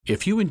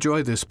If you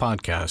enjoy this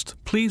podcast,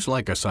 please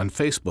like us on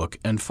Facebook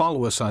and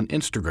follow us on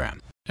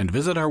Instagram, and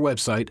visit our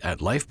website at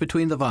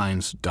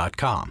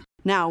lifebetweenthevines.com.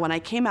 Now, when I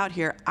came out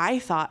here, I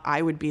thought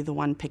I would be the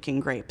one picking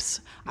grapes.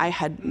 I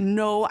had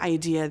no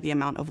idea the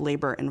amount of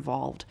labor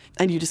involved.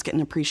 And you just get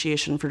an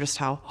appreciation for just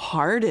how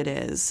hard it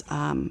is.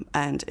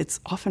 And it's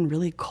often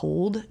really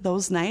cold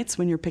those nights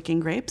when you're picking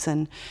grapes,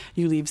 and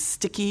you leave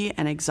sticky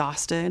and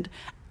exhausted,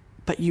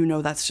 but you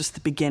know that's just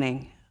the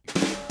beginning.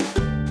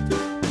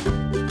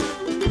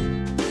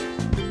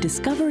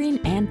 Discovering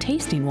and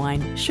tasting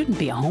wine shouldn't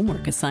be a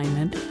homework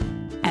assignment.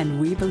 And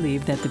we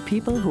believe that the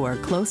people who are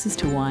closest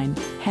to wine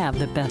have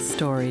the best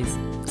stories.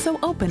 So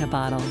open a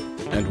bottle.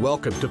 And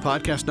welcome to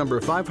podcast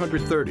number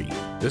 530.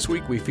 This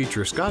week we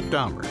feature Scott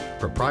Dahmer,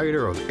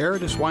 proprietor of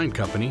Aridus Wine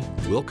Company,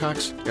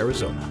 Willcox,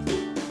 Arizona.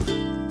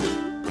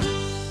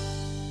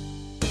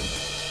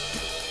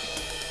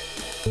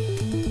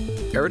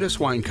 Aridus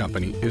Wine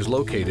Company is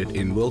located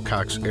in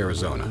Willcox,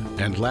 Arizona,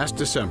 and last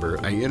December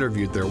I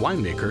interviewed their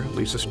winemaker,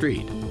 Lisa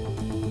Strid.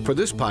 For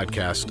this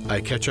podcast,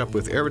 I catch up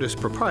with Aridus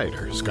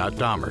proprietor, Scott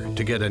Dahmer,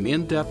 to get an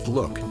in-depth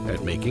look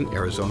at making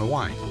Arizona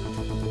wine.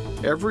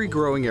 Every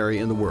growing area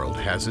in the world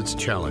has its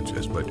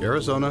challenges, but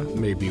Arizona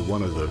may be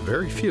one of the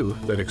very few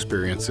that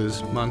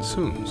experiences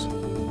monsoons.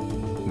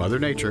 Mother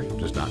Nature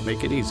does not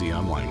make it easy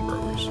on wine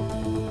growers.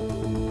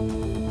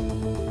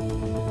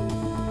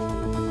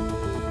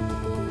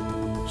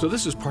 So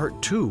this is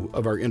part 2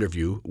 of our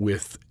interview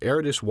with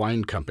Aridus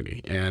Wine Company,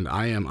 and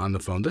I am on the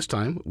phone this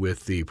time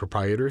with the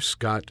proprietor,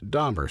 Scott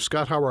Dahmer.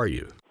 Scott, how are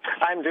you?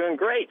 I'm doing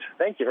great.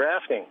 Thank you for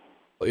asking.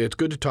 It's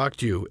good to talk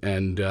to you,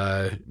 and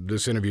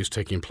this interview is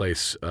taking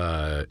place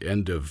the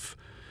end of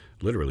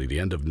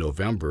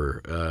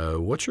November.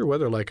 What's your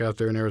weather like out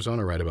there in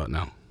Arizona right about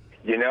now?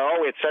 You know,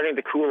 it's starting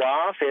to cool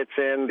off. It's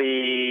in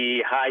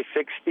the high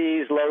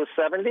 60s, low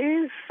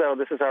 70s, so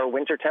this is our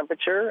winter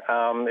temperature.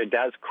 It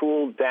does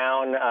cool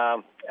down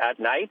at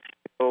night,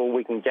 so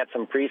we can get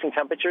some freezing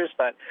temperatures,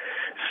 but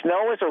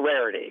snow is a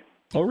rarity.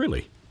 Oh,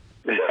 really?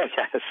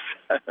 Yes.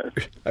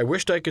 I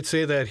wished I could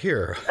say that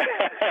here.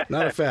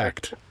 Not a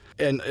fact.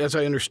 And as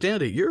I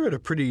understand it, you're at a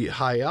pretty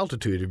high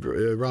altitude,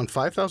 around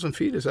 5,000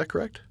 feet, is that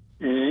correct?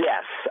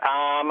 Yes.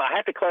 I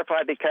have to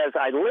clarify because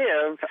I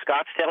live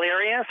Scottsdale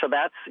area, so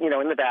that's, in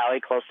the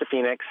valley, close to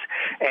Phoenix,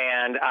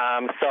 and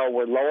so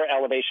we're lower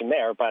elevation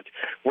there, but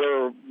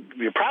you're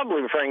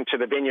probably referring to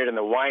the vineyard and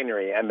the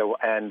winery, and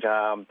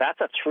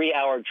that's a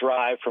 3-hour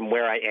drive from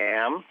where I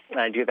am.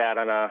 I do that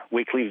on a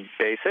weekly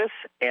basis,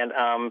 and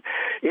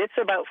it's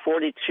about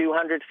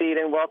 4,200 feet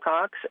in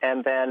Willcox,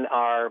 and then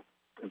our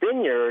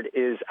vineyard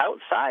is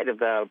outside of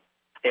the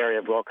area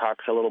of Willcox,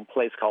 a little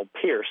place called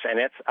Pierce, and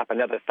it's up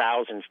another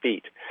 1,000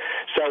 feet.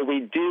 So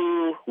we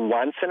do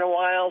once in a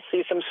while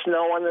see some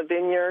snow on the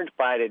vineyard,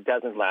 but it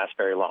doesn't last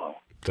very long.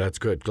 That's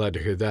good. Glad to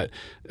hear that.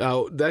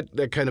 Now,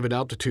 that kind of an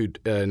altitude,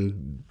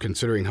 and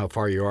considering how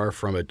far you are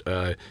from it,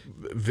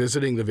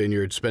 visiting the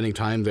vineyard, spending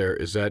time there,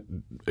 is that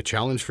a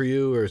challenge for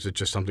you, or is it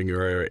just something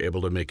you're able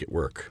to make it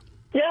work?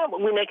 Yeah,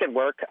 we make it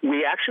work.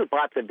 We actually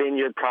bought the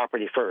vineyard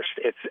property first.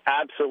 It's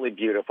absolutely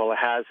beautiful. It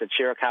has the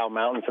Chiricahua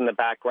Mountains in the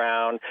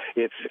background.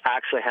 It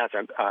actually has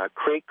a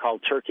creek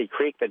called Turkey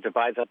Creek that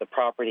divides up the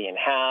property in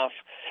half.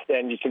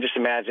 And you can just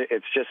imagine,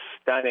 it's just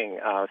stunning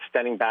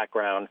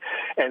background.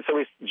 And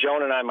so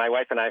Joan and I, my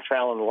wife and I,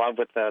 fell in love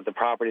with the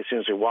property as soon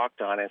as we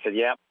walked on it and said,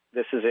 yep,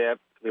 this is it.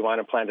 We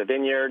want to plant a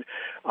vineyard.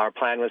 Our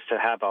plan was to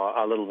have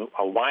a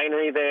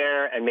winery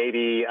there and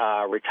maybe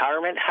a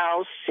retirement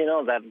house,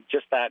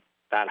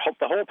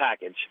 the whole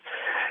package.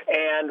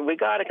 And we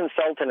got a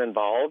consultant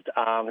involved.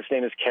 His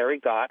name is Kerry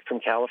Gott from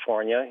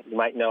California. You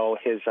might know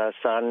his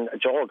son,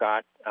 Joel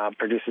Gott,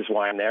 produces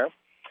wine there.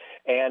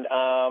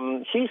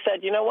 And he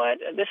said, you know what,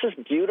 this is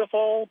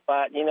beautiful,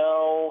 but,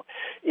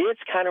 it's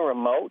kind of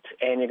remote,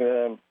 and you're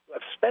going to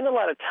spend a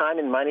lot of time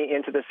and money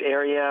into this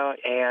area,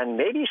 and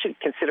maybe you should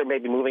consider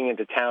moving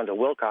into town to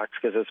Willcox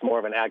because it's more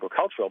of an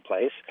agricultural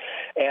place,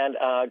 and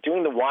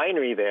doing the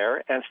winery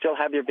there and still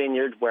have your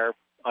vineyard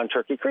on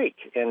Turkey Creek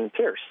in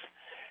Pierce.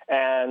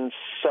 And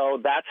so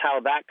that's how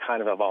that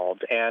kind of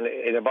evolved. And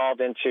it evolved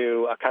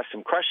into a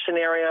custom crush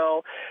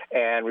scenario,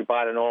 and we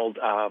bought an old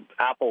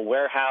apple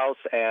warehouse,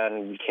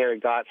 and Kerry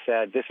Gott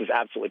said, this is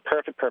absolutely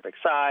perfect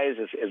size,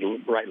 is the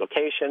right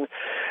location.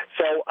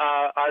 So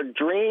our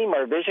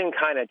vision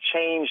kind of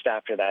changed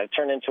after that. It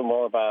turned into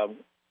more of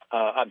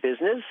a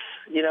business,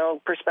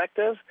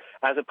 perspective,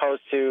 as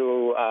opposed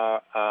to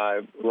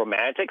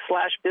romantic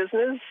 /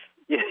 business.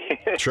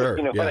 Sure.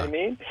 You know what I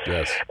mean?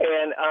 Yes.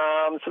 And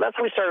so that's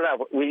how we started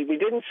out. We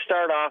didn't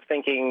start off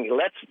thinking,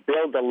 let's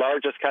build the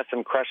largest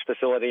custom crush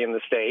facility in the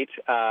state.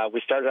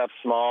 We started off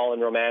small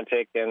and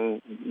romantic, and,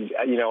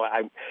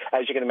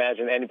 as you can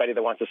imagine, anybody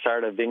that wants to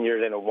start a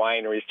vineyard and a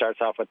winery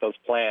starts off with those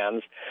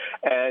plans.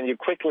 And you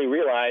quickly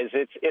realize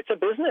it's a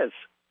business,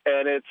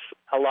 and it's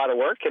a lot of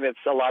work, and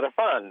it's a lot of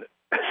fun.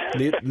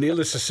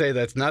 Needless to say,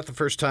 that's not the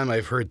first time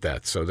I've heard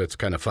that, so that's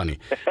kind of funny.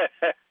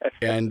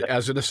 And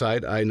as an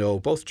aside, I know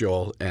both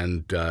Joel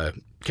and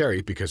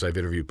Carrie, because I've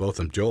interviewed both of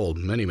them. Joel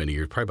many, many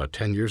years, probably about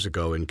 10 years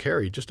ago, and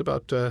Carrie just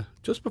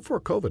before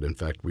COVID. In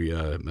fact, we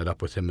met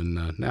up with him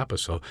in Napa.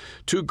 So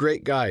two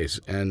great guys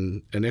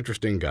and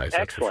interesting guys.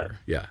 Excellent. That's for sure.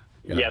 Yeah.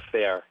 Yes,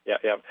 they are. Yeah.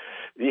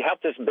 He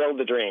helped us build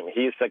the dream.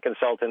 He's the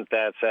consultant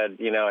that said,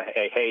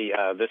 hey,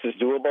 this is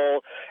doable.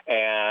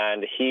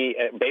 And he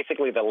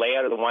basically the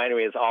layout of the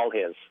winery is all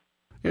his.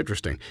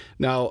 Interesting.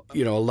 Now, a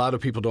lot of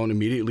people don't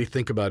immediately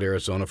think about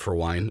Arizona for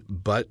wine,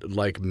 but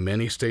like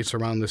many states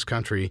around this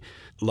country,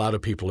 a lot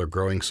of people are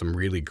growing some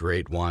really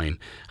great wine.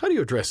 How do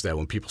you address that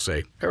when people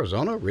say,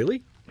 Arizona,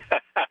 really?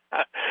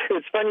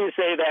 It's funny you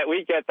say that.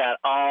 We get that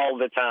all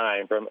the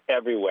time from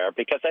everywhere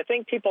because I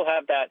think people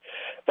have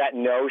that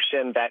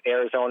notion that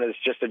Arizona is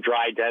just a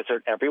dry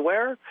desert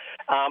everywhere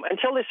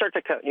until they start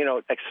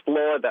to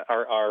explore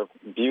our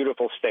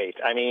beautiful state.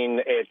 I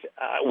mean,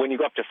 when you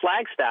go up to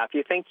Flagstaff,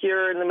 you think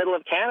you're in the middle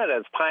of Canada.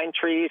 It's pine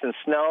trees and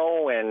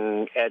snow,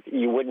 and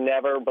you would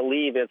never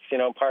believe it's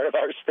part of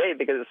our state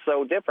because it's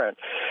so different.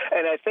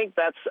 And I think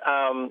that's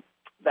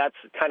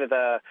kind of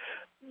the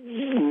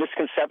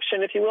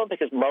misconception, if you will,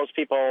 because most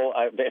people,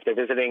 if they're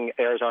visiting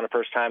Arizona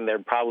first time, they're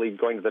probably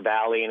going to the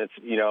valley, and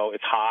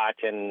it's hot,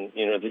 and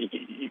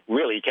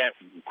you can't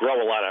grow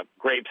a lot of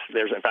grapes.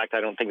 In fact, I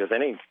don't think there's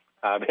any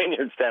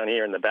vineyards down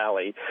here in the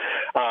valley.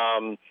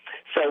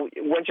 So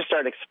once you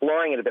start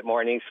exploring it a bit more,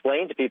 and you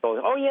explain to people,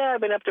 oh yeah,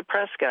 I've been up to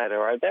Prescott,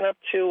 or I've been up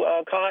to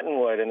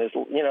Cottonwood, and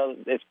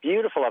it's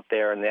beautiful up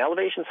there, and the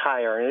elevation's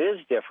higher, and it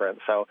is different.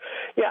 So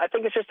yeah, I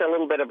think it's just a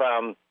little bit of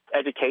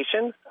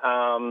education.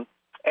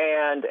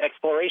 And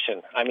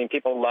exploration. I mean,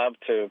 people love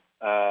to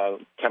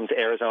come to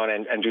Arizona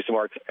and do some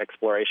more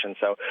exploration.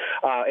 So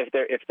if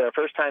they're a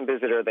first-time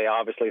visitor, they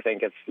obviously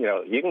think it's,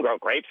 you can grow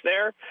grapes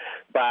there.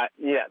 But,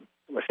 yeah,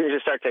 as soon as you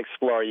start to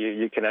explore,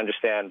 you can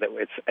understand that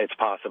it's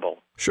possible.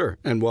 Sure.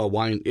 And while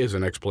wine is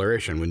an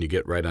exploration when you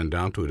get right on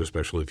down to it,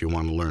 especially if you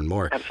want to learn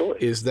more.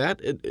 Absolutely. Is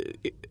that,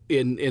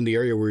 in the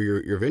area where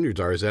your vineyards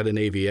are, is that an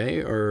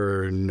AVA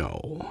or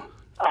no?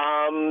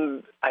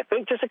 I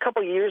think just a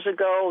couple years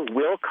ago,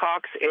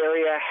 Willcox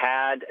area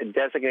had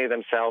designated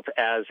themselves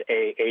as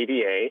a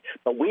AVA,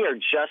 but we are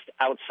just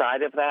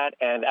outside of that.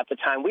 And at the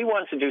time, we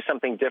wanted to do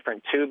something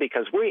different too,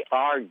 because we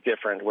are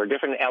different. We're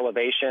different in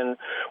elevation.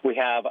 We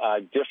have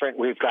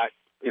we've got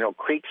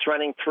creeks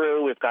running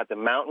through. We've got the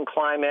mountain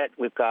climate.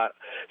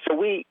 So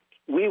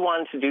we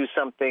wanted to do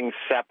something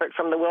separate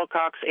from the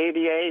Willcox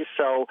AVA,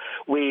 so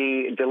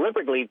we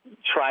deliberately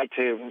tried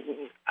to,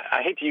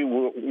 I hate to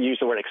use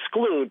the word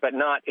exclude, but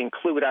not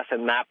include us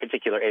in that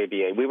particular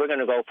AVA. We were going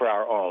to go for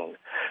our own.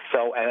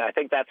 So, and I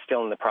think that's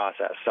still in the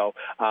process. So,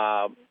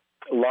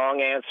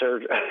 long answer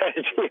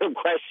to your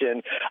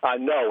question,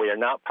 no, we are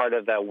not part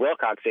of the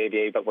Willcox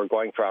AVA, but we're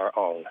going for our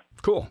own.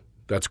 Cool.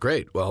 That's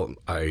great. Well,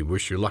 I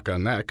wish you luck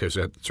on that, because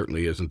that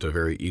certainly isn't a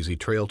very easy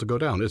trail to go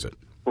down, is it?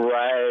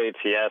 Right,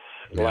 yes.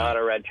 A lot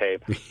of red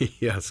tape.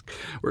 Yes,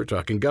 we're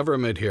talking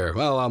government here.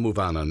 Well, I'll move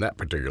on that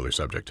particular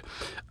subject.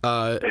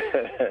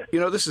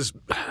 This is,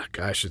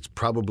 it's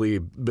probably a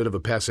bit of a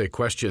passé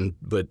question,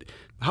 but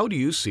how do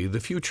you see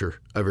the future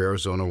of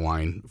Arizona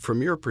wine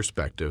from your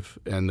perspective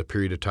and the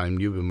period of time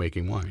you've been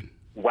making wine?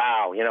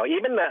 Wow.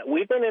 Even that,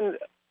 we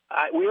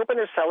opened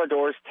our cellar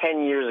doors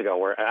 10 years ago.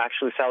 We're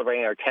actually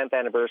celebrating our 10th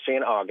anniversary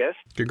in August.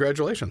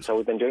 Congratulations. So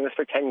we've been doing this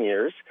for 10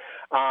 years.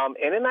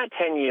 And in that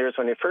 10 years,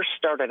 when we first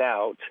started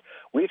out,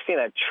 we've seen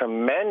a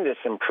tremendous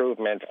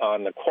improvement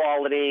on the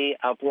quality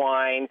of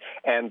wine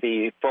and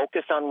the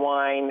focus on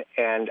wine,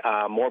 and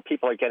more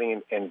people are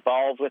getting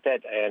involved with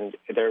it, and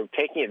they're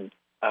taking it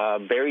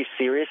very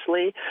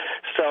seriously.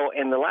 So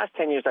in the last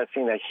 10 years, I've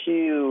seen a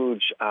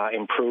huge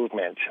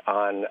improvement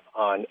on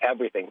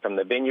everything from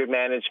the vineyard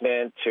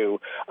management to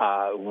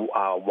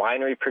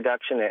winery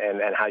production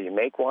and how you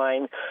make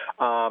wine.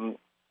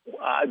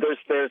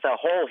 There's a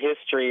whole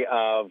history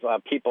of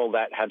people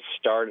that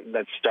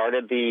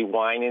started the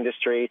wine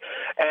industry,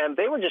 and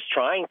they were just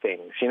trying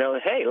things.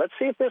 Hey, let's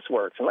see if this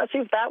works, and let's see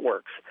if that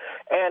works.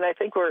 And I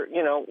think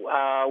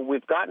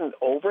we've gotten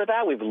over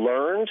that. We've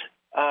learned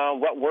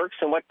what works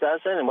and what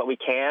doesn't, and what we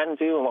can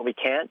do and what we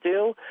can't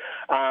do.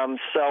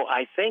 So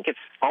I think it's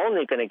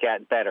only going to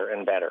get better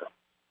and better.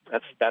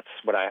 That's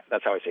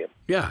how I see it.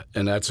 Yeah,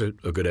 and that's a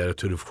good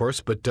attitude, of course.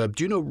 But do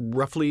you know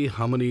roughly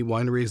how many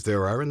wineries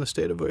there are in the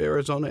state of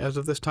Arizona as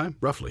of this time?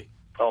 Roughly.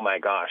 Oh, my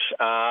gosh.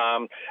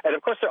 And,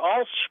 of course, they're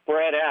all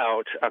spread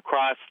out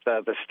across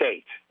the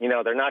state.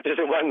 They're not just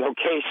in one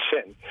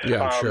location.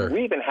 Yeah, sure.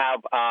 We even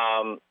have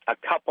a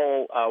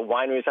couple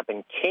wineries up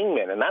in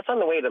Kingman, and that's on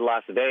the way to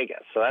Las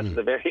Vegas. So that's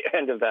the very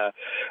end of the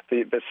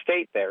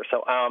state there.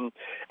 So,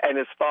 and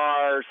as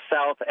far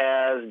south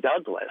as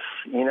Douglas,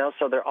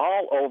 so they're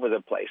all over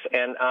the place.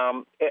 And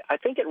I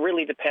think it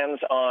really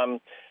depends on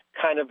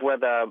kind of where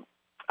the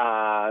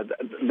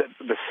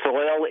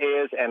soil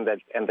is and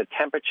the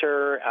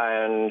temperature,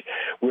 and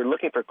we're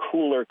looking for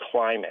cooler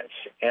climates.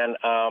 And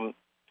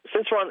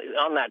since we're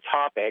on that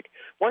topic,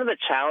 one of the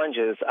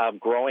challenges of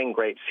growing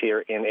grapes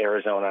here in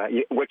Arizona,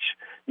 which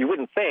you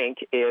wouldn't think,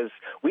 is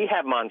we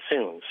have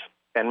monsoons.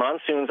 And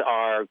monsoons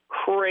are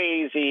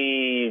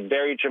crazy,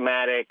 very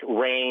dramatic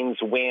rains,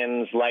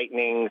 winds,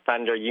 lightning,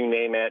 thunder, you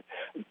name it,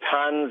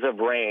 tons of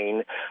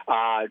rain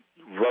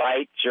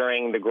right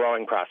during the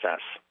growing process.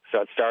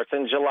 So it starts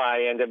in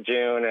July, end of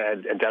June,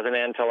 and it doesn't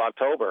end until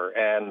October,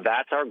 and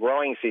that's our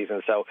growing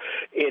season. So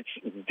it's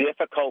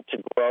difficult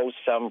to grow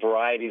some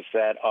varieties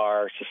that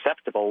are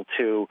susceptible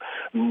to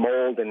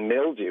mold and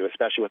mildew,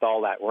 especially with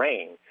all that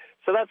rain.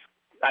 So that's,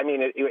 I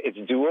mean, it's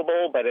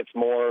doable, but it's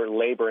more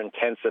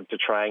labor-intensive to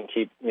try and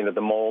keep, the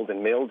mold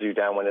and mildew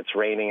down when it's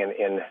raining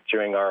and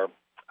during our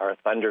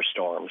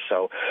thunderstorms.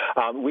 So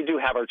we do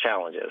have our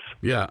challenges.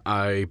 Yeah,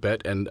 I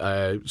bet. And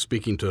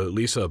speaking to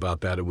Lisa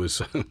about that, it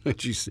was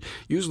she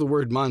used the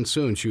word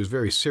monsoon. She was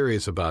very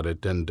serious about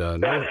it, and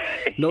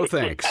no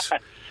thanks.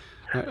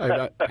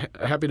 I'm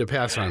happy to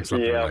pass on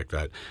something like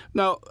that.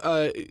 Now,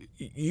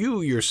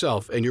 you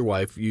yourself and your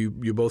wife,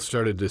 you both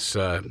started this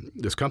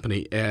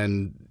company,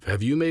 and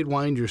have you made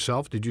wine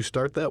yourself? Did you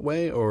start that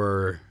way,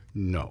 or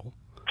no?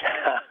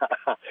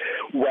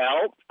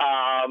 Well,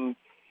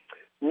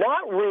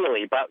 not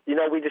really, but,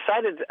 we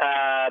decided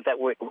that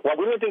we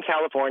lived in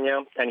California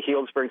and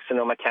Healdsburg,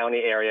 Sonoma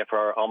County area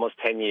for almost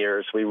 10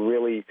 years. We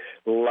really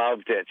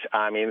loved it.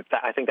 I mean,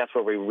 I think that's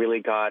where we really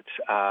got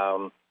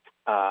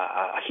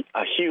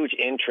a huge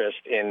interest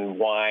in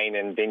wine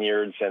and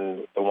vineyards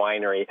and the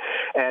winery.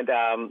 And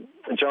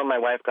Joan, my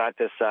wife, got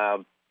this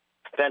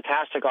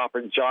fantastic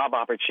job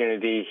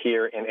opportunity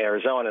here in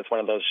Arizona. It's one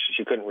of those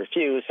she couldn't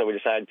refuse, so we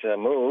decided to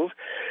move.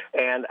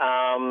 And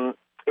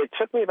it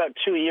took me about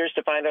 2 years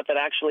to find out that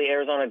actually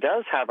Arizona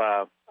does have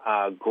a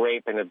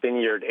grape and a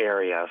vineyard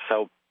area.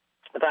 So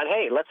I thought,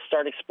 hey, let's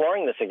start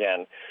exploring this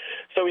again.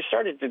 So we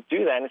started to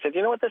do that, and I said,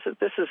 you know what, this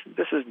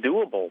is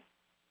doable.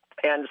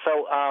 And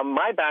so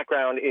my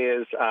background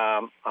is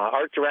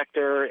art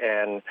director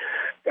and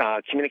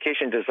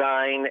communication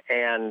design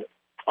and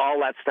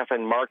all that stuff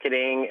in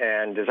marketing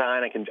and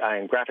design.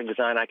 I graphic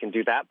design. I can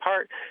do that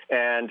part.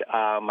 And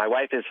my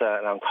wife is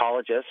an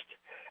oncologist.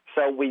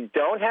 So we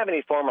don't have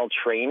any formal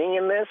training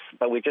in this,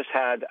 but we just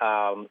had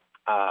a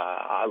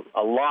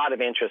lot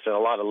of interest and a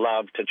lot of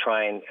love to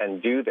try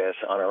and do this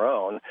on our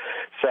own.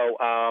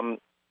 So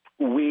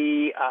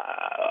we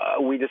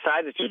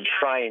decided to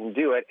try and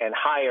do it and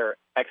hire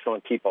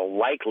excellent people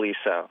like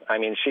Lisa. I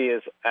mean, she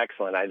is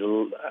excellent. I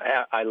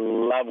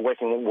love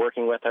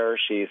working with her.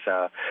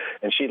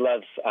 And she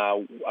loves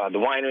the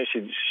winery.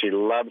 She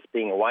loves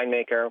being a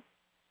winemaker.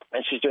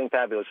 And she's doing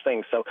fabulous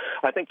things. So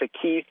I think the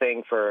key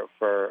thing for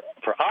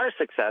our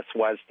success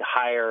was to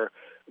hire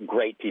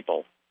great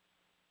people.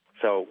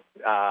 So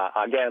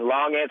again,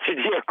 long answer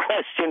to your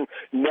question: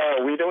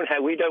 no, we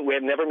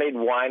have never made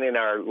wine in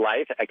our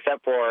life,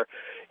 except for,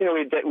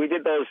 we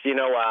did those,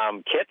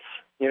 kits.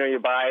 You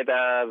buy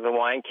the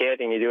wine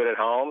kit and you do it at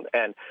home.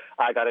 And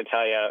I got to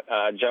tell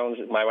you, Jones,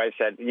 my wife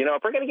said,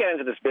 if we're going to get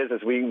into this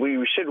business,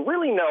 we should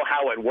really know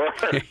how it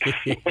works.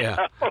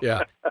 Yeah.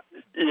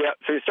 Yeah,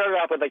 so we started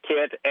off with a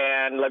kit,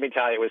 and let me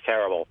tell you, it was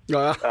terrible.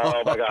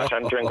 Oh, my gosh,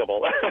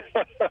 undrinkable.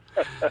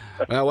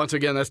 Well, once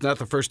again, that's not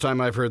the first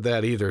time I've heard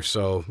that either,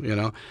 so,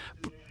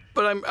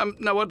 But I'm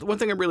now one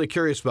thing I'm really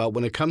curious about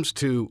when it comes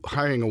to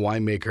hiring a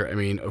winemaker. I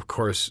mean, of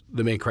course,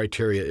 the main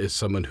criteria is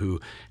someone who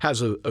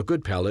has a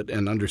good palate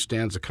and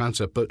understands the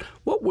concept. But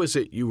what was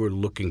it you were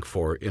looking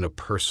for in a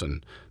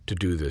person to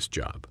do this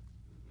job?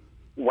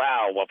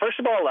 Wow. Well, first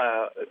of all,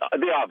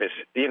 the obvious,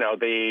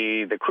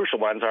 the crucial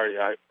ones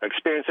are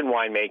experience in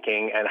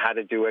winemaking and how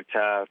to do it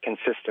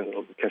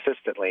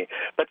consistently.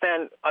 But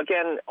then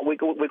again, we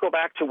go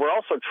back to, we're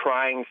also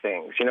trying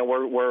things.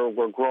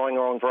 We're growing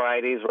our own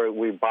varieties.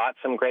 We bought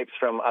some grapes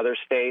from other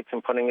states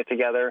and putting it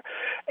together,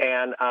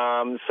 and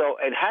so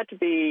it had to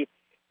be,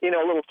 a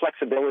little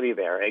flexibility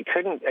there. It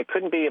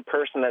couldn't be a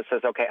person that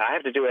says, okay, I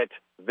have to do it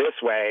this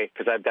way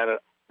because I've done it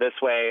this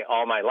way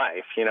all my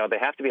life. They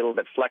have to be a little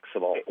bit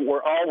flexible.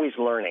 We're always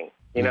learning,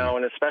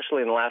 and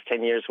especially in the last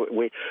 10 years,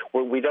 we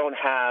didn't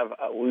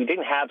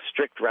have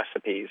strict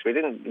recipes. We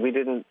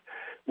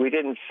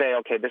didn't say,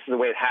 okay, this is the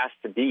way it has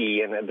to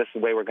be, and this is the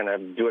way we're going to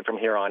do it from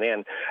here on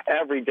in.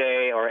 Every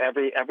day or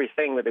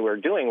everything that we're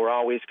doing, we're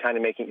always kind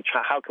of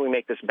how can we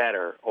make this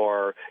better,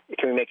 or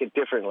can we make it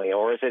differently,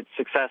 or is it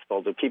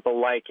successful? Do people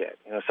like it?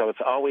 So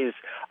it's always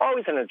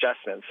an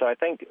adjustment. So I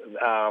think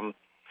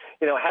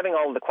having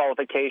all the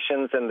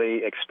qualifications and the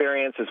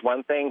experience is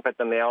one thing, but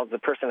then the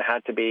person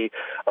had to be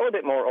a little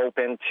bit more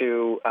open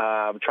to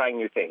trying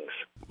new things.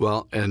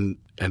 Well, and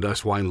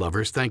us wine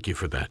lovers, thank you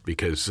for that,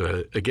 because,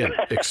 again,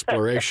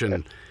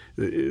 exploration,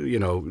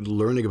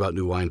 learning about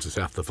new wines is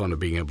half the fun of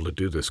being able to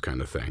do this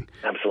kind of thing.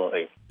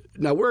 Absolutely.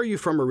 Now, where are you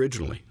from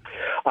originally?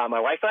 My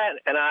wife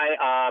and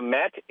I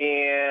met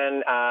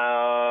in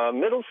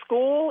middle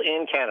school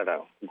in Canada.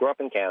 Grew up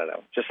in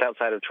Canada, just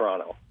outside of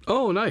Toronto.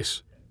 Oh,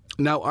 nice.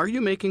 Now, are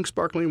you making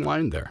sparkling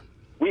wine there?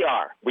 We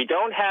are. We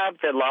don't have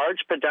the large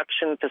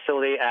production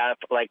facility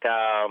like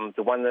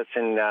the one that's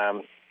in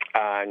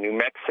New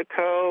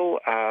Mexico.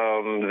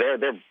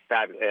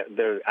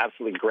 They're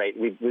absolutely great.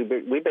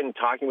 We've been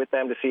talking with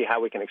them to see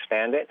how we can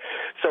expand it.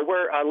 So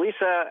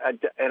Lisa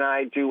and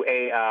I do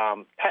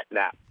a pet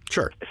nap.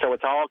 Sure. So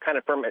it's all kind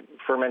of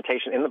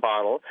fermentation in the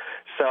bottle.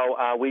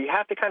 So we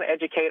have to kind of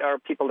educate our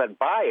people that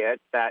buy it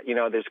that,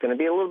 there's going to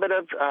be a little bit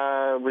of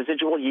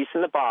residual yeast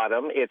in the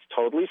bottom. It's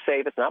totally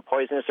safe. It's not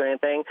poisonous or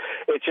anything.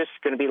 It's just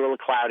going to be a little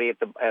cloudy at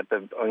the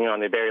on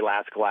the very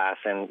last glass.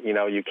 And,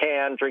 you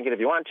can drink it if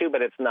you want to,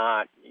 but it's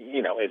not,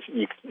 you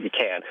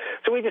can.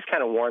 So we just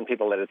kind of warn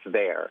people that it's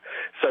there.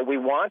 So we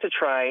want to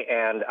try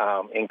and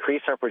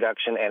increase our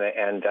production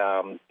and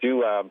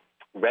do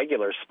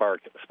regular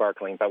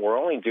sparkling, but we're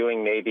only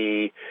doing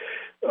maybe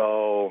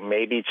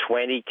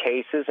 20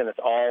 cases, and it's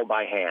all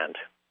by hand,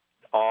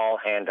 all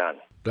hand done.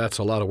 That's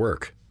a lot of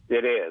work.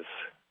 It is.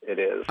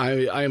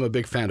 I am a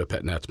big fan of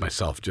pet nats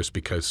myself, just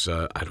because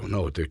I don't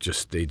know, they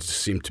just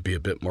seem to be a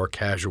bit more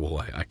casual.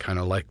 I kind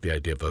of like the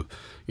idea of a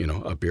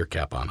beer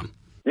cap on them.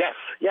 Yes,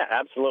 yeah,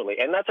 absolutely.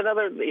 And that's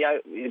another.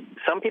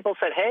 Some people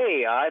said,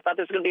 "Hey, I thought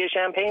this was going to be a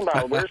champagne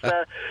bottle. Where's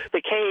the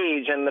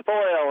cage and the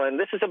foil? And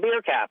this is a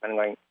beer cap." And I'm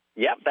going,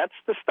 "Yep, that's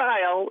the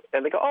style."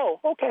 And they go, "Oh,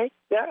 okay,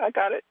 yeah, I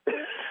got it."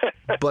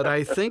 But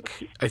I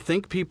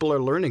think people are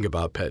learning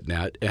about pet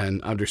nat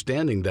and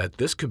understanding that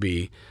this could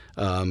be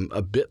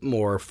a bit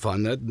more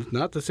fun.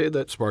 Not to say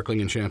that sparkling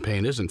and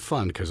champagne isn't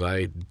fun, because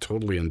I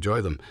totally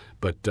enjoy them,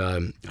 but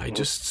I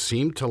just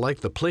seem to like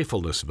the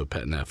playfulness of a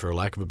pet nat, for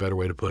lack of a better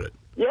way to put it.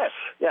 Yes,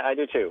 yeah, I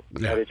do too.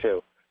 Yeah. I do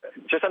too.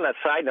 Just on that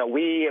side note,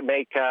 we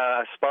make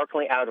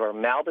sparkling out of our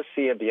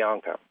Malvasia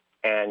Bianca,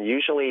 and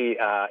usually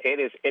it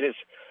is.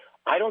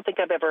 I don't think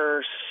I've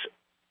ever.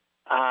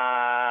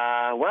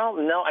 I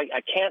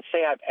can't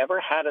say I've ever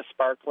had a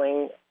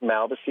sparkling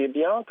Malvasia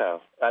Bianca,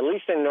 at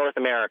least in North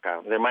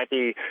America. There might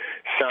be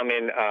some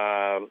in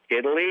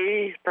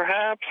Italy,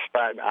 perhaps,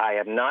 but I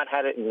have not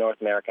had it in North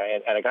America.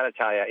 And I got to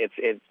tell you,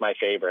 it's my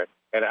favorite.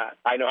 And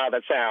I know how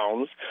that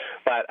sounds,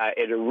 but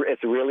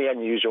it's really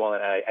unusual,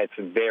 and it's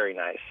very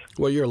nice.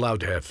 Well, you're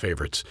allowed to have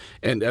favorites.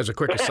 And as a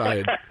quick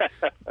aside,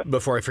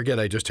 before I forget,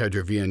 I just had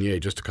your Viognier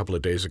just a couple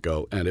of days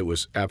ago, and it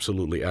was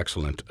absolutely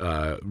excellent.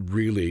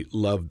 Really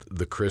loved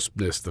the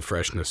crispness, the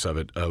freshness of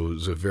it. It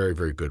was a very,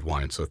 very good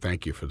wine, so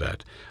thank you for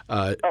that.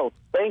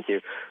 Thank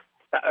you.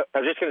 I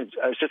was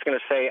just going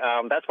to say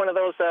that's one of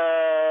those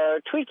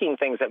tweaking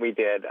things that we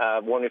did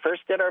when we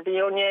first did our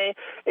Viognier.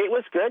 It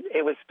was good.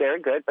 It was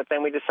very good. But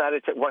then we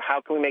decided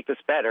how can we make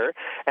this better?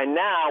 And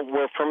now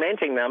we're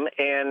fermenting them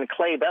in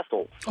clay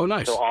vessels. Oh,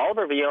 nice. So all of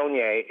our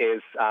Viognier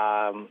is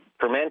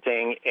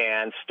fermenting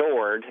and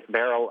stored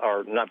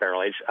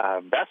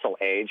vessel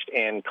aged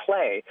in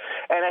clay.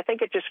 And I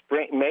think it just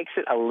makes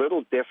it a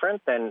little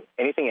different than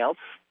anything else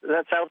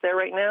that's out there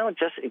right now. It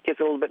gives it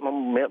a little bit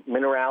more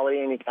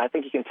minerality, and I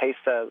think you can taste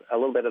a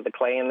little bit of the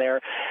clay in there,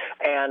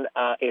 and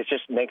it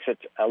just makes it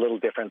a little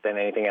different than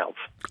anything else.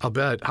 I'll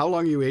bet. How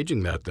long are you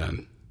aging that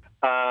then?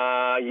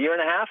 Year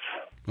and a half.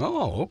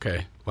 Oh,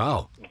 okay.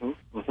 Wow.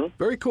 Mm-hmm.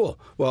 Very cool.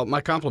 Well,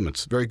 my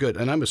compliments. Very good.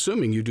 And I'm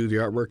assuming you do the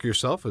artwork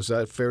yourself. Is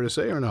that fair to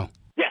say or no?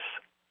 Yes.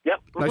 Yep.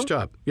 Mm-hmm. Nice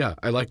job. Yeah,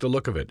 I like the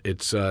look of it.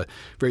 It's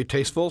very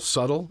tasteful,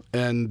 subtle,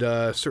 and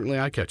certainly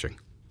eye-catching.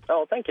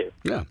 Oh, thank you.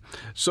 Yeah.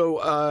 So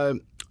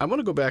I want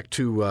to go back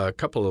to a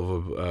couple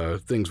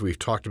of things we've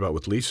talked about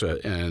with Lisa,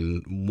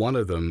 and one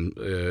of them,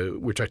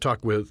 which I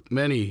talk with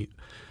many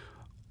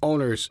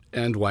owners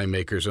and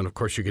winemakers, and of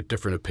course you get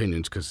different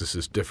opinions because this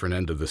is different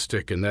end of the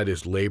stick, and that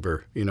is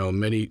labor.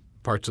 Many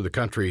parts of the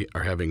country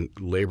are having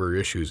labor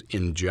issues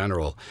in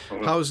general.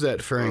 Mm-hmm. How's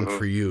that faring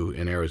for you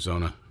in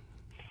Arizona?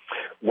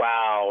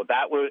 Wow,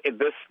 that was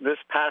this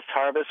past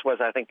harvest was,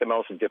 I think, the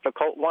most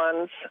difficult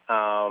ones.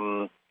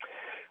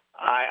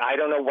 I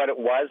don't know what it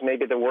was.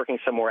 Maybe they're working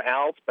somewhere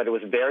else, but it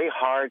was very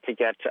hard to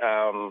get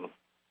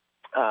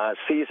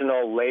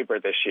seasonal labor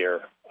this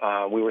year.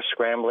 We were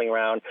scrambling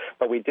around,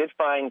 but we did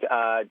find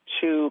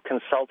two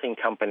consulting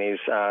companies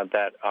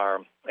that are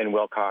in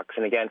Willcox.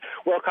 And again,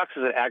 Willcox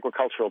is an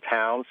agricultural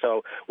town,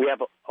 so we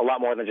have a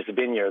lot more than just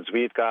vineyards.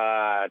 We've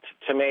got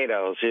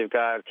tomatoes, we've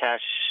got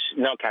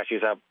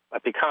cashews,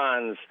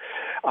 pecans,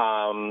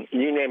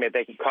 you name it,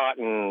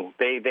 cotton,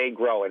 they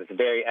grow it. It's a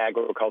very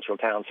agricultural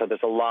town, so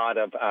there's a lot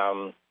of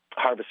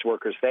harvest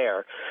workers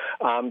there.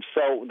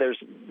 So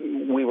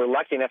we were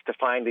lucky enough to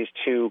find these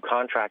two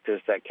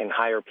contractors that can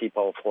hire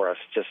people for us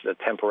just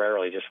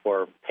temporarily, just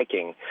for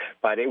picking.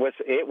 But it was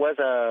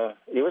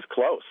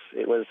close.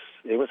 It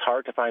was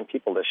hard to find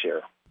people this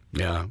year.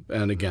 Yeah,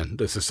 and again,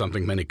 this is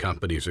something many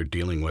companies are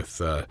dealing with,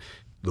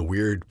 the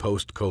weird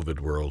post-COVID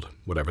world,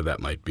 whatever that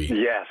might be.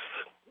 Yes.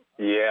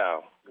 Yeah.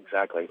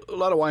 Exactly. A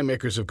lot of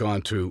winemakers have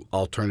gone to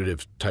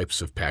alternative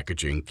types of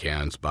packaging,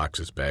 cans,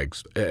 boxes,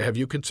 bags. Have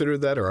you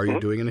considered that, or are you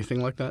doing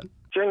anything like that?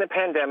 During the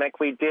pandemic,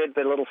 we did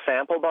the little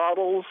sample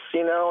bottles,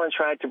 and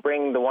tried to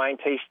bring the wine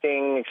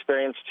tasting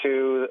experience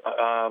to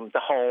the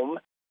home.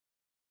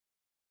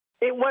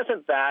 It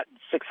wasn't that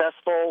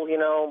successful,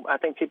 I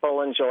think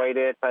people enjoyed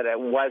it, but it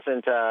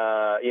wasn't,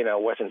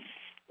 wasn't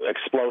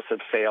explosive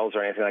sales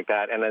or anything like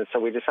that. And then so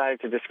we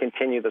decided to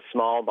discontinue the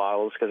small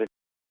bottles because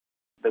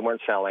They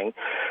weren't selling.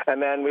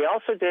 And then we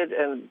also did,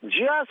 and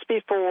just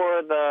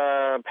before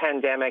the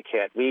pandemic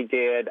hit, we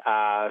did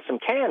some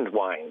canned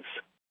wines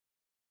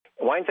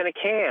in a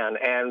can,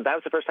 and that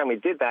was the first time we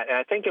did that. And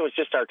I think it was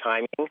just our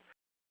timing.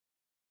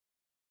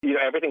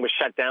 Everything was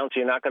shut down, so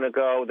you're not going to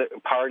go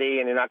party,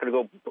 and you're not going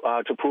to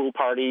go to pool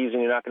parties,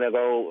 and you're not going to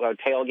go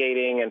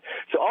tailgating, and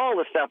so all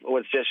the stuff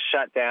was just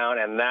shut down.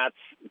 And that's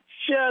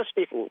just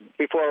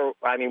before.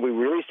 I mean, we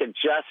released it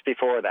just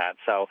before that,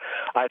 so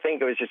I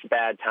think it was just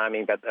bad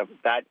timing. But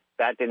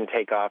that didn't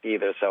take off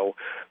either, so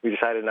we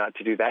decided not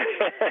to do that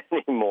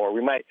anymore.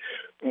 We might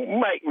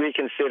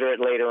reconsider it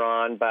later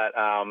on, but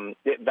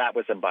that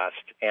was a bust.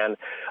 And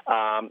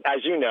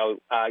as you know,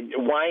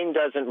 wine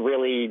doesn't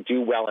really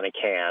do well in a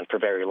can for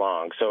very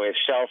long, so its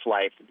shelf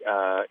life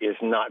is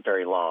not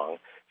very long.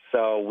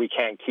 So we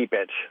can't keep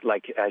it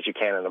as you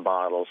can in a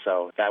bottle.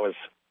 So that was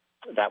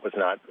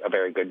not a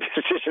very good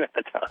decision at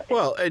the time.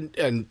 Well, and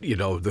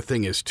the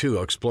thing is,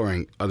 too,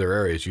 exploring other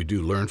areas, you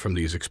do learn from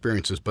these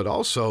experiences, but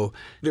also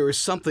there is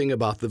something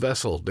about the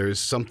vessel. There's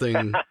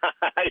something...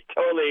 I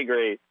totally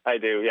agree. I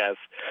do, yes.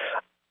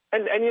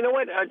 And you know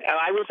what?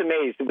 I was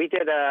amazed. We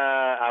did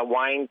a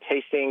wine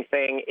tasting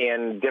thing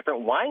in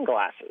different wine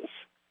glasses.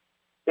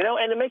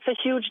 And it makes a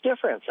huge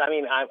difference. I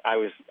mean, I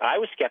was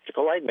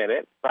skeptical, I admit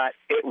it, but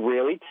it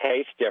really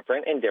tastes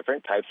different in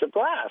different types of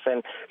glass.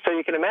 And so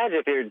you can imagine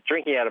if you're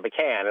drinking out of a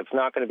can,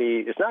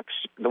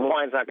 the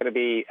wine's not going to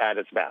be at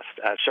its best,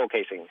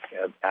 showcasing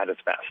at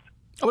its best.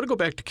 I want to go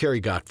back to Kerry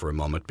Gott for a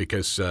moment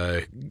because,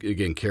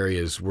 again, Kerry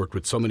has worked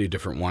with so many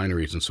different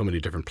wineries in so many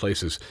different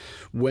places.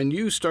 When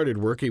you started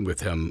working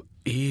with him,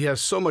 he has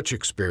so much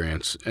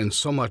experience and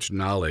so much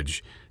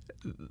knowledge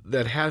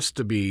that has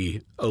to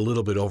be a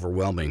little bit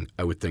overwhelming,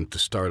 I would think, to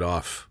start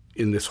off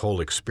in this whole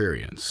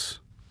experience.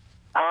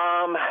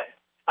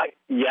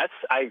 Yes,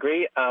 I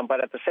agree.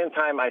 But at the same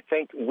time, I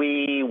think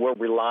we were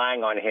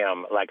relying on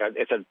him.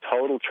 It's a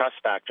total trust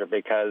factor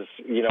because,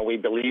 we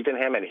believed in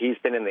him and he's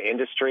been in the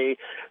industry.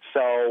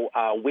 So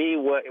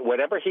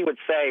whatever he would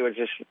say was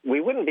just, we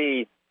would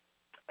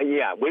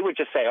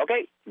just say,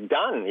 okay,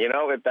 done.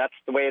 If that's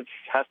the way it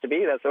has to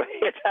be, that's the way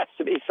it has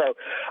to be. So,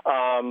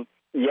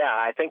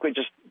 I think we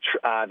just,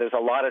 there's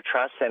a lot of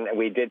trust, and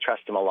we did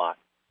trust him a lot.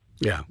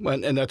 Yeah,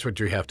 and that's what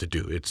you have to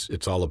do.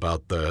 It's all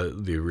about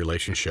the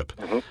relationship.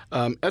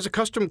 Mm-hmm. As a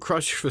custom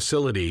crush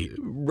facility,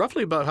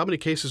 roughly about how many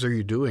cases are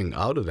you doing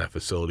out of that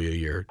facility a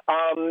year?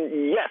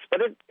 Yes,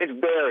 but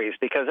it varies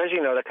because, as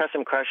you know, the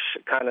custom crush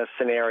kind of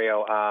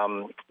scenario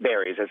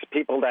varies. It's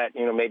people that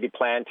maybe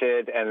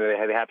planted and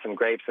they have some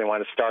grapes and they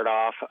want to start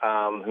off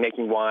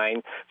making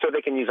wine, so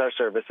they can use our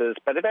services.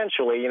 But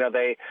eventually,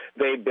 they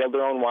build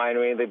their own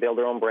winery, they build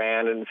their own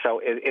brand, and so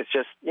it's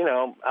just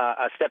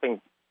a stepping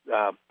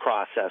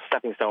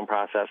stone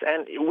process,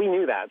 and we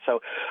knew that. So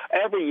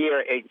every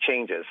year it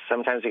changes.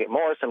 Sometimes we get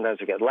more, sometimes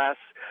we get less.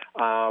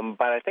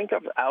 But I think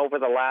over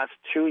the last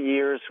 2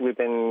 years, we've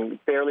been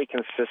fairly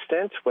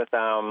consistent with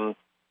one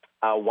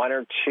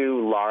or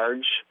two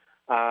large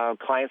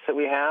clients that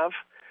we have,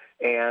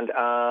 and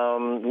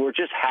we're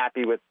just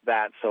happy with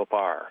that so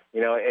far.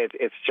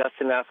 It's just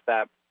enough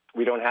that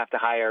we don't have to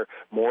hire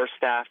more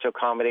staff to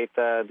accommodate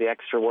the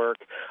extra work.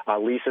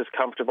 Lisa's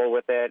comfortable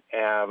with it.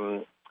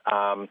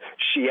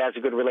 She has a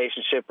good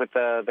relationship with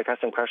the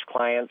custom crush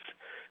clients.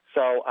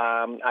 So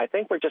I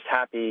think we're just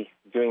happy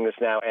doing this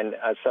now. And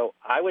so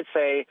I would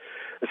say,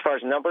 as far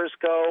as numbers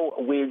go,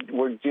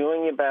 we're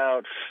doing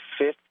about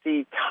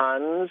 50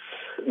 tons,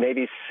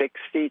 maybe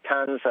 60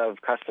 tons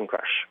of custom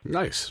crush.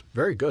 Nice.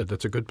 Very good.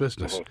 That's a good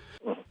business.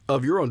 Mm-hmm.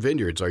 Of your own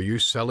vineyards, are you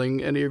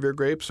selling any of your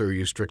grapes, or are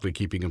you strictly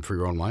keeping them for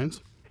your own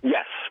wines?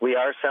 Yes, we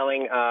are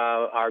selling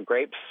our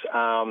grapes.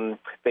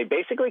 They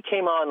basically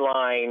came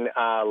online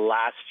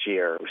last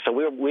year. So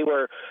we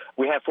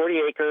have 40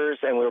 acres,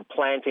 and we were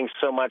planting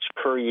so much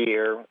per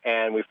year,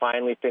 and we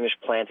finally finished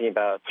planting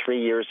about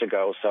 3 years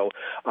ago. So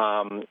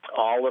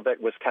all of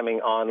it was coming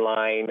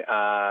online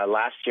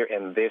last year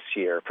and this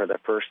year for the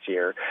first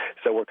year.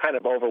 So we're kind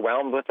of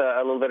overwhelmed with a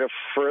little bit of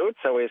fruit,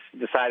 so we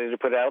decided to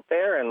put it out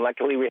there, and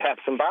luckily we have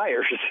some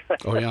buyers.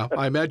 Oh, yeah.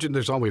 I imagine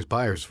there's always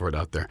buyers for it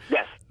out there.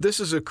 Yes. This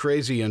is a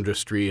crazy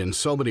industry in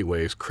so many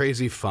ways,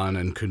 crazy fun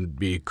and can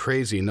be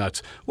crazy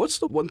nuts. What's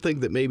the one thing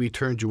that maybe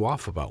turned you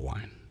off about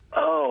wine?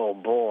 Oh,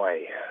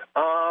 boy.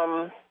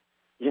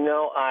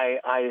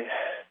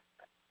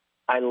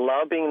 I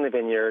love being in the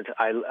vineyard.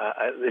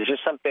 There's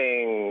just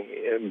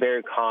something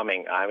very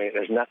calming. I mean,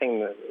 there's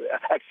nothing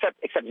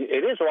except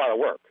it is a lot of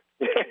work.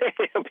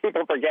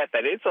 People forget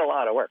that it's a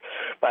lot of work.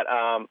 But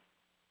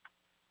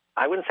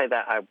I wouldn't say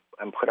that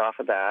I'm put off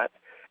of that.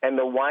 And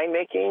the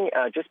winemaking,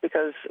 just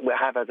because we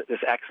have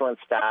this excellent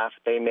staff,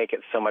 they make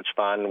it so much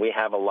fun. We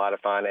have a lot of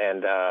fun,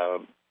 and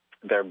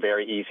they're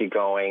very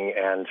easygoing,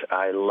 and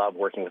I love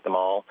working with them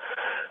all.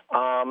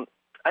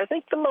 I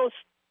think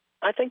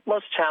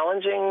most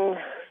challenging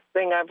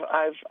thing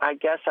I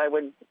guess I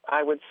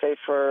would say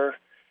for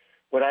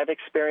what I've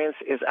experienced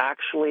is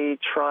actually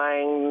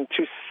trying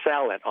to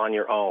sell it on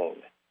your own.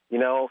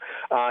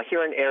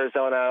 Here in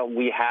Arizona,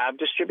 we have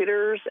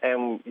distributors,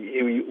 and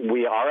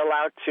we are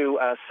allowed to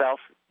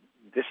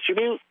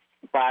self-distribute,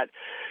 but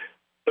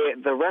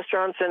the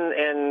restaurants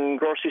and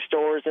grocery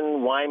stores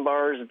and wine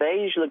bars, they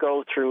usually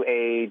go through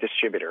a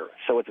distributor.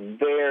 So it's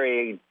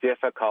very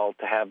difficult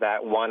to have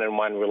that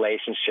one-on-one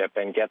relationship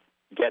and get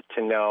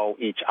to know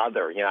each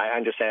other. I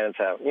understand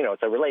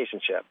it's a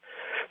relationship.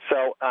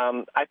 So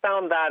I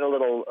found that a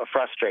little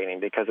frustrating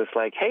because it's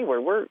like, hey,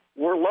 we're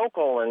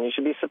local and you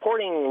should be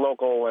supporting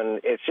local, and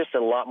it's just a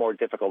lot more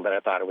difficult than I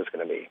thought it was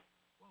going to be.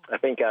 I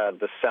think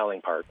the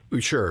selling part.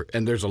 Sure,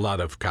 and there's a lot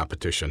of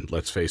competition,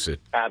 let's face it.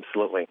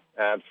 Absolutely,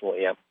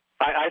 yeah.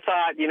 I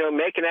thought,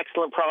 make an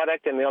excellent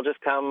product and they'll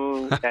just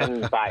come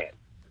and buy it.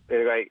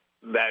 They're like,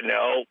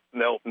 no,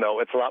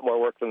 it's a lot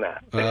more work than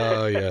that.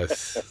 Oh,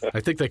 yes.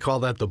 I think they call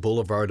that the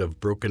Boulevard of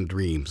Broken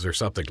Dreams or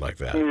something like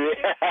that.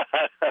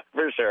 Yeah,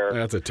 for sure.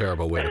 That's a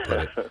terrible way to put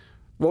it.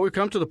 Well, we've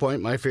come to the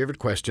point, my favorite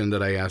question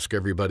that I ask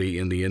everybody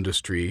in the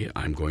industry,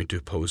 I'm going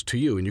to pose to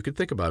you, and you can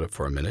think about it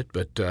for a minute,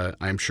 but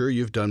I'm sure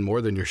you've done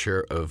more than your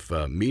share of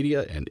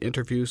media and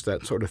interviews,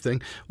 that sort of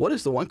thing. What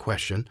is the one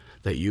question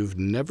that you've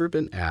never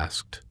been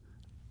asked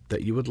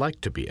that you would like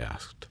to be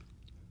asked?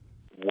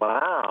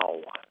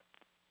 Wow.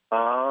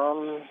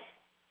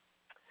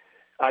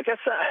 I guess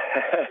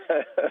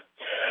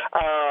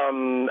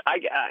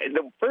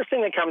the first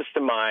thing that comes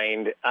to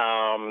mind,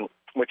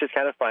 which is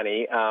kind of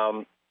funny,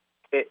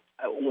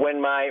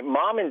 when my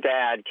mom and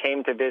dad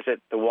came to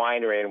visit the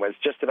winery and was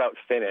just about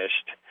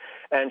finished,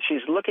 and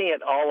she's looking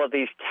at all of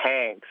these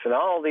tanks and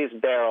all these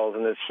barrels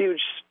and this huge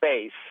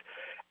space,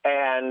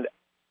 and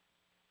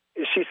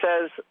she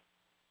says,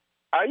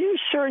 "Are you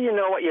sure you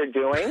know what you're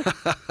doing?"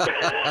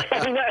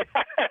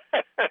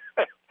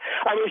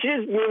 I mean, she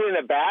didn't mean it in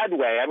a bad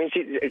way. I mean,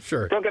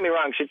 Sure. Don't get me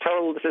wrong. She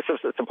totally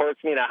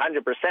supports me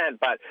 100%,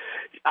 but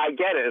I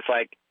get it. It's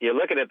like, you're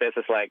looking at this,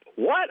 it's like,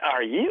 what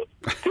are you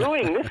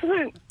doing? This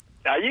isn't,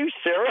 are you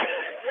sure?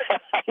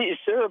 Are you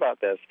sure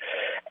about this?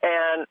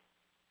 And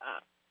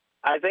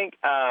I think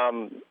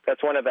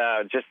that's one of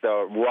the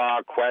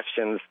raw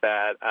questions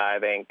that I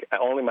think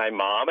only my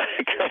mom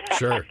could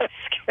Sure. ask.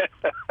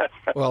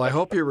 Well, I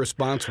hope your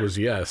response was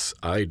yes,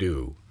 I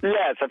do.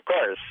 Yes, of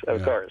course.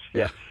 Of course.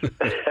 Yeah.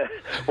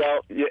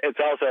 Well, it's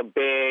also a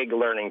big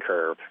learning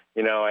curve,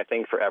 I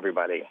think for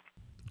everybody.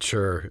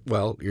 Sure.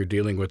 Well, you're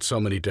dealing with so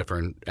many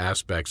different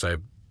aspects. I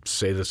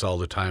say this all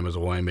the time as a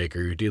winemaker.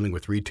 You're dealing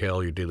with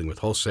retail, you're dealing with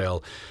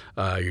wholesale,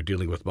 you're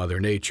dealing with Mother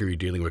Nature, you're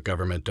dealing with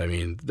government. I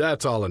mean,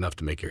 that's all enough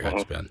to make your head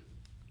spin.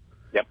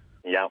 Yep.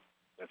 Yeah.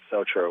 That's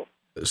so true.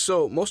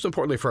 So most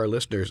importantly for our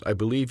listeners, I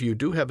believe you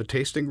do have a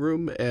tasting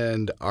room,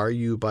 and are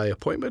you by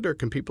appointment, or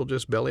can people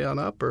just belly on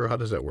up, or how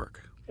does that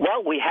work?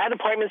 Well, we had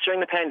appointments during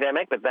the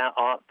pandemic, but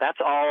that's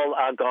all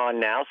gone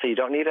now, so you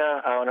don't need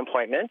an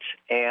appointment.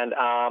 And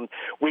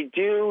we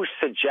do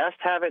suggest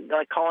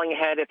calling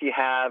ahead if you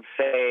have,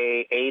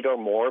 say, 8 or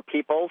more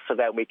people, so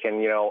that we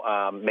can,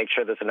 make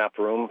sure there's enough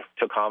room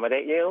to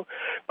accommodate you.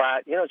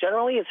 But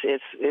generally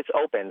it's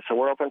open, so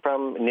we're open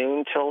from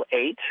noon till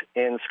 8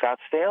 in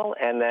Scottsdale,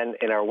 and then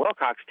in our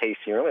Willcox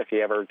tasting room, if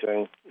you're ever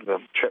doing the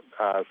trip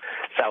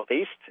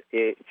southeast,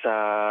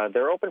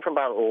 they're open from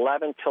about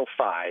 11 till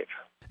 5.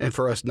 And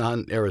for us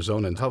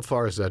non-Arizonans, how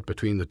far is that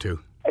between the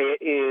two?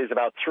 It is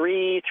about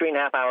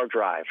 3.5 hour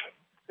drive.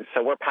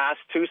 So we're past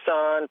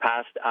Tucson,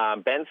 past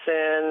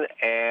Benson,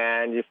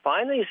 and you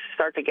finally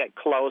start to get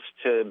close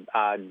to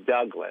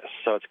Douglas.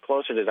 So it's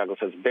closer to Douglas.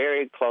 It's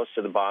very close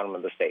to the bottom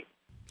of the state.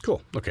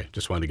 Cool. Okay.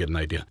 Just wanted to get an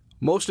idea.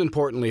 Most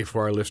importantly,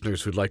 for our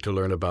listeners who'd like to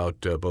learn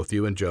about both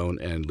you and Joan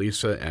and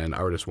Lisa and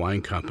Aridus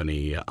Wine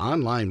Company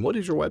online, what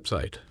is your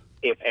website?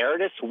 It's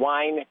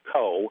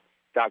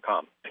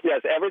ariduswineco.com.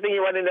 Yes, everything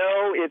you want to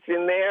know, it's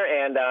in there,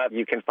 and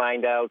you can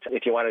find out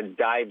if you want to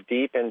dive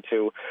deep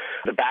into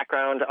the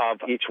background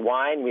of each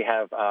wine. We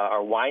have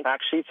our wine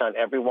fact sheets on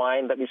every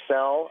wine that we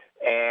sell,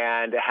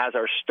 and it has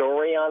our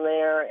story on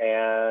there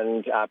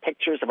and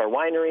pictures of our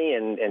winery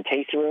and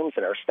tasting rooms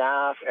and our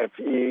staff. If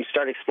you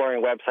start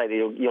exploring the website,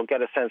 you'll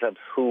get a sense of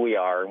who we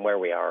are and where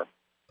we are.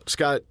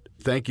 Scott,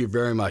 thank you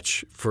very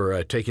much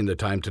for taking the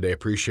time today. I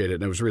appreciate it.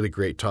 And it was really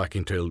great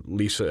talking to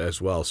Lisa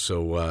as well.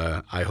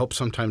 So I hope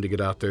sometime to get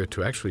out there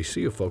to actually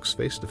see you folks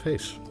face to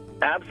face.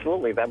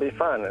 Absolutely. That'd be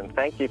fun. And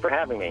thank you for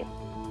having me.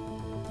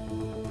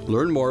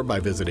 Learn more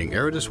by visiting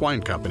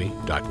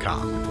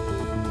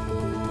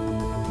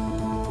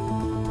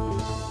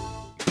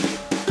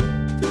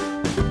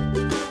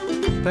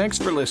ariduswinecompany.com. Thanks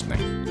for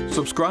listening.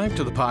 Subscribe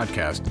to the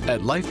podcast at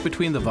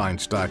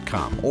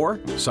lifebetweenthevines.com or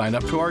sign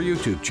up to our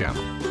YouTube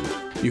channel.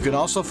 You can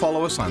also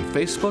follow us on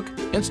Facebook,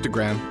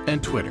 Instagram,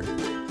 and Twitter.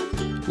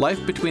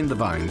 Life Between the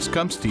Vines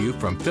comes to you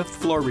from Fifth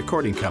Floor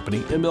Recording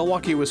Company in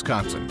Milwaukee,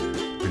 Wisconsin.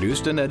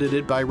 Produced and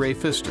edited by Ray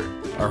Pfister.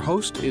 Our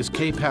host is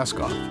Kay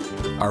Paskoff.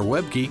 Our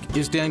web geek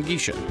is Dan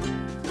Gisha.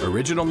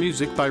 Original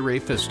music by Ray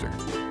Pfister.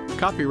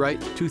 Copyright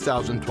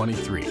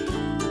 2023.